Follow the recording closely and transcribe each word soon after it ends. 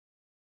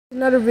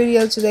Another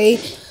video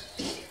today.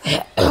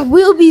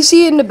 We'll be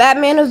seeing the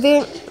Batman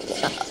event.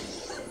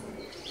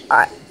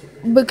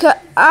 Because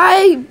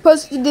I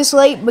posted this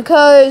late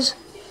because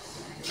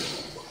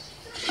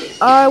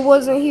I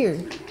wasn't here.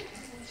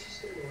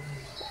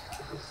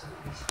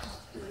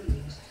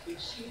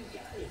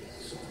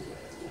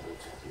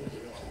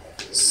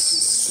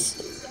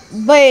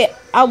 But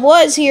I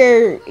was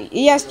here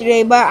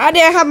yesterday, but I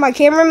didn't have my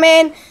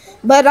cameraman.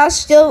 But I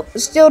still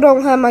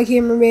don't have my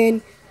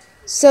cameraman.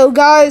 So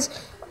guys,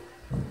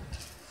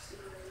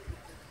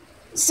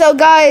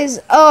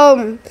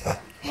 I'll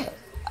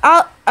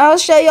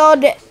show y'all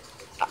the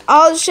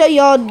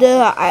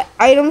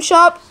item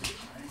shop.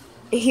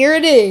 Here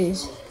it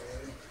is.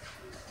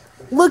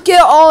 Look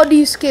at all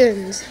these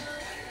skins.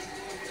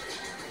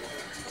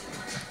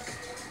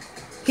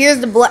 Here's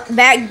the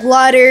back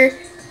glider.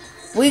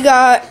 We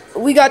got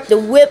the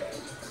whip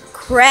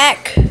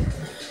crack,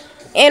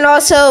 and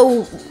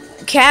also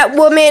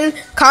Catwoman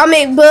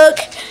comic book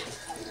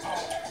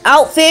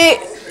outfit,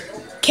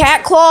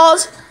 cat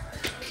claws,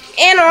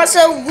 and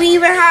also we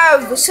even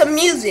have some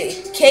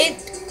music, Kate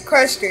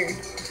Custard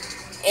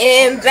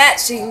and Bat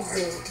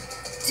Season,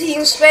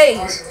 Team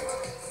Space,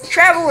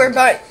 Traveler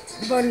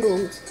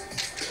bundle,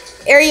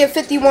 Area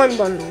 51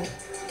 bundle.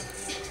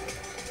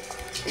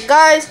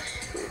 Guys,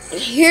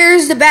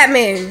 here's the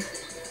Batman.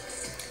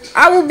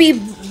 I will be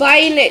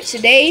buying it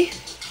today.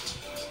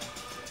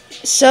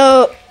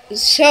 So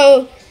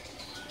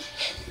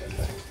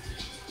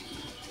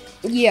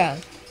yeah.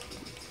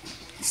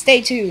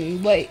 Stay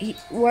tuned.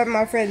 What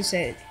my friend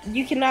said.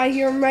 You cannot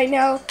hear him right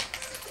now.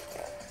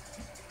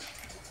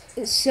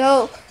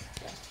 So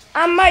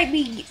I might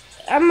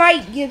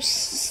give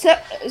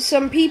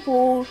some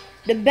people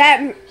the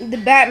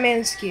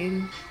Batman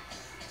skin.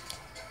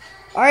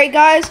 All right,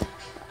 guys.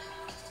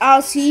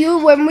 I'll see you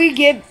when we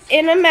get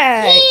in a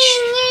match.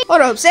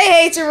 Hold up. Say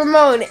hey to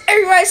Ramon.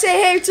 Everybody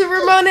say hey to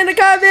Ramon in the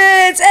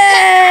comments.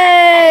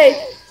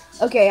 Hey.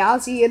 Okay, I'll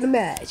see you in the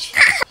match.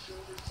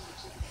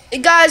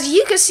 Guys,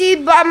 you can see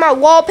by my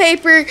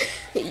wallpaper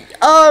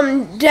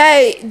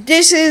that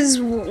this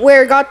is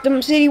where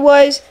Gotham City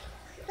was.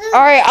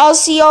 Alright, I'll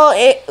see y'all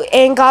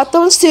in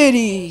Gotham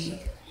City.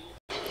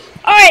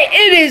 Alright,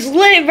 it is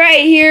lit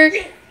right here.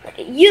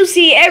 You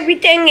see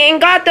everything in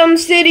Gotham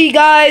City,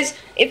 guys.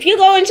 If you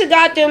go into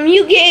Gotham,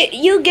 you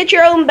get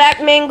your own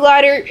Batman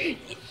glider.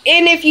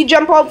 And if you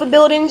jump off the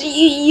buildings,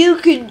 you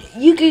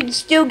could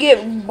still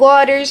get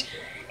gliders.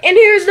 And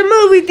here's the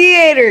movie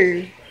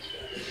theater.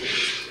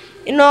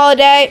 And all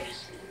that.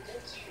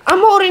 I'm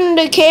holding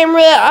the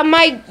camera. I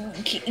might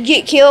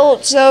get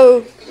killed,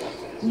 so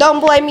don't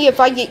blame me if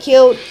I get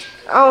killed.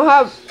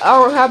 I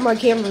don't have my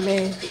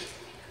cameraman.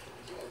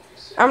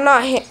 I'm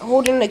not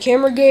holding the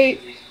camera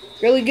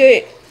really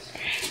good.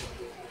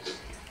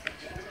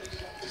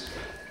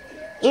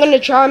 I'm gonna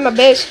try my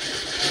best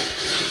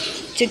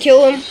to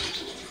kill him.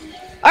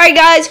 All right,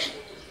 guys.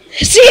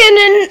 See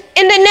you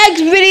in the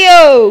next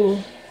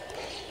video.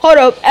 Hold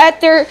up.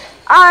 After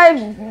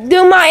I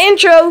do my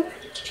intro,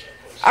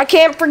 I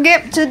can't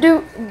forget to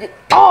do.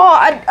 Oh,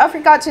 I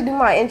forgot to do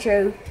my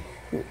intro.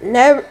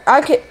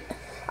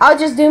 I'll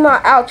just do my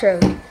outro.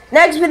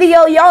 Next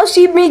video, y'all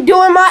see me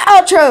doing my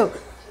outro.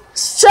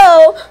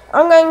 So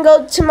I'm gonna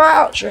go to my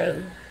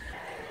outro.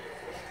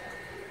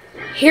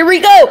 Here we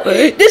go.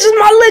 This is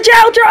my lit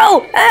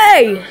outro.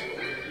 Hey.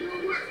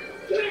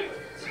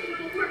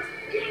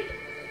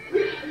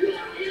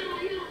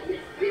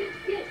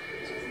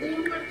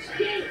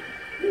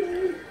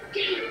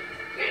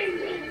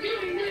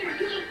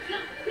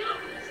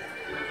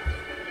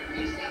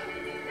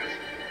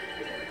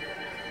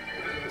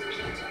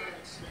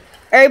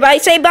 Everybody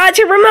say bye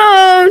to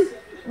Ramon.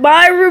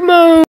 Bye, Ramon.